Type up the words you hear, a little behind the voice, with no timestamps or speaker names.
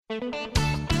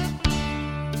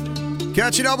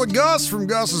Catching up with Gus from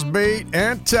Gus's Bait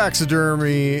and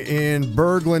Taxidermy in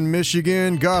Berglund,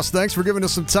 Michigan. Gus, thanks for giving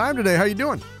us some time today. How you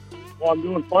doing? Well, I'm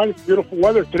doing fine. It's beautiful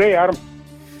weather today, Adam.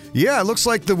 Yeah, it looks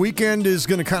like the weekend is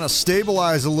going to kind of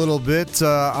stabilize a little bit.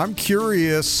 I'm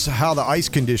curious how the ice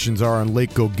conditions are on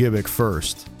Lake Gogebic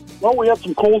first. Well, we had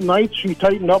some cold nights. She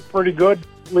tightened up pretty good.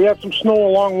 We had some snow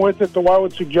along with it, though I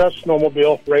would suggest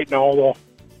snowmobile right now, though.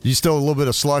 You still a little bit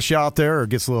of slush out there, or it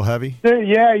gets a little heavy?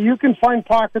 Yeah, you can find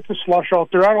pockets of slush out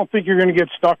there. I don't think you're going to get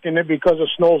stuck in it because the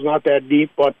snow's not that deep,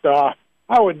 but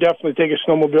I would definitely take a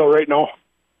snowmobile right now.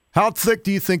 How thick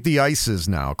do you think the ice is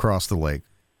now across the lake?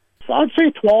 So I'd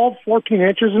say 12, 14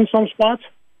 inches in some spots.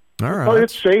 All right. But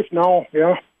it's safe now,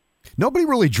 yeah. Nobody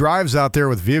really drives out there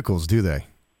with vehicles, do they?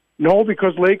 No,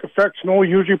 because lake effect snow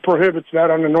usually prohibits that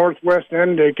on the northwest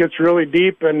end. It gets really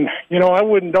deep, and, I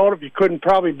wouldn't doubt if you couldn't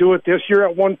probably do it this year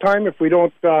at one time if we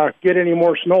don't get any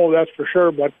more snow, that's for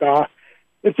sure. But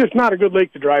it's just not a good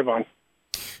lake to drive on.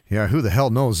 Yeah, who the hell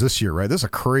knows this year, right? This is the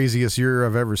craziest year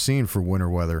I've ever seen for winter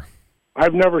weather.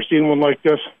 I've never seen one like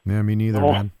this. Yeah, me neither,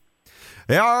 man.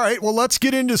 Yeah, all right. Well, let's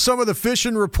get into some of the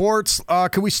fishing reports.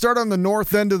 Can we start on the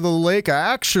north end of the lake? I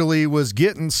actually was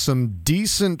getting some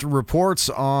decent reports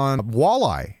on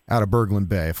walleye out of Berglund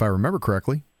Bay, if I remember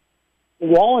correctly.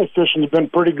 Walleye fishing has been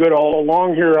pretty good all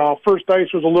along here. First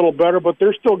ice was a little better, but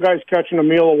there's still guys catching a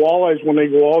meal of walleyes when they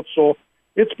go out, so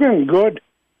it's been good.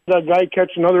 That guy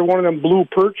catch another one of them blue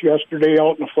perch yesterday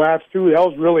out in the flats, too. That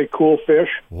was really cool fish.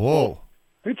 Whoa.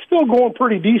 It's still going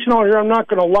pretty decent out here. I'm not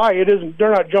going to lie. It isn't. They're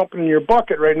not jumping in your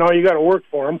bucket right now. You got to work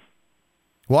for them.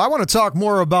 Well, I want to talk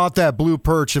more about that blue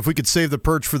perch, if we could save the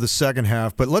perch for the second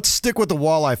half, but let's stick with the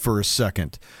walleye for a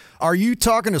second. Are you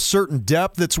talking a certain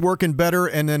depth that's working better,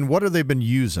 and then what have they been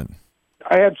using?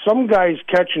 I had some guys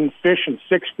catching fish in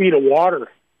 6 feet of water,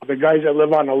 the guys that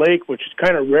live on the lake, which is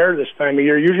kind of rare this time of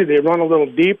year. Usually they run a little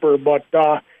deeper, but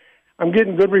I'm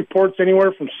getting good reports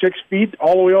anywhere from 6 feet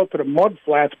all the way out to the mud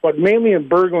flats, but mainly in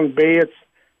Berglund Bay, it's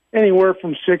anywhere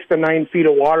from 6 to 9 feet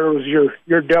of water was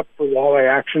your depth for walleye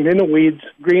action in the weeds,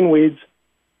 green weeds.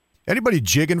 Anybody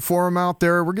jigging for them out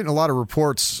there? We're getting a lot of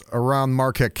reports around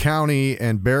Marquette County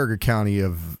and Baraga County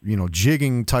of,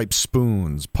 jigging type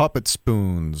spoons, puppet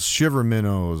spoons, shiver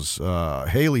minnows,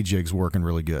 Haley jigs working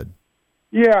really good.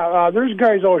 Yeah, there's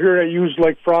guys out here that use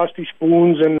like frosty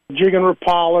spoons and jigging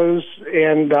rapalas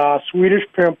and Swedish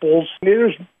pimples.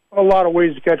 There's a lot of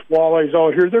ways to catch walleyes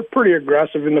out here. They're pretty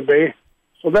aggressive in the bay,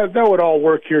 so that would all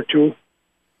work here too.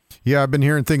 Yeah, I've been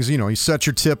hearing things. You set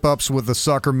your tip ups with a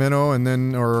sucker minnow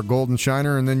or a golden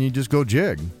shiner, and then you just go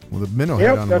jig with a minnow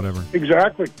head on or whatever.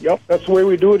 Exactly. Yep, that's the way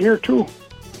we do it here too.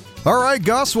 All right,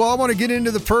 Gus. Well, I want to get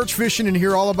into the perch fishing and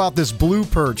hear all about this blue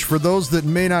perch. For those that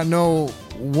may not know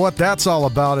what that's all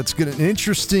about, it's an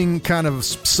interesting kind of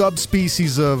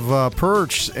subspecies of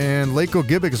perch, and Lake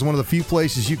Gogebic is one of the few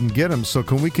places you can get them. So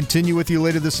can we continue with you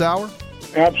later this hour?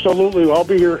 Absolutely. I'll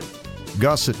be here.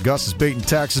 Gus at Gus's Bait and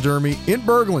Taxidermy in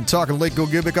Berglund talking Lake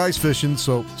Gogebic ice fishing,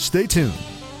 so stay tuned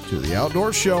to The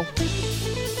Outdoor Show.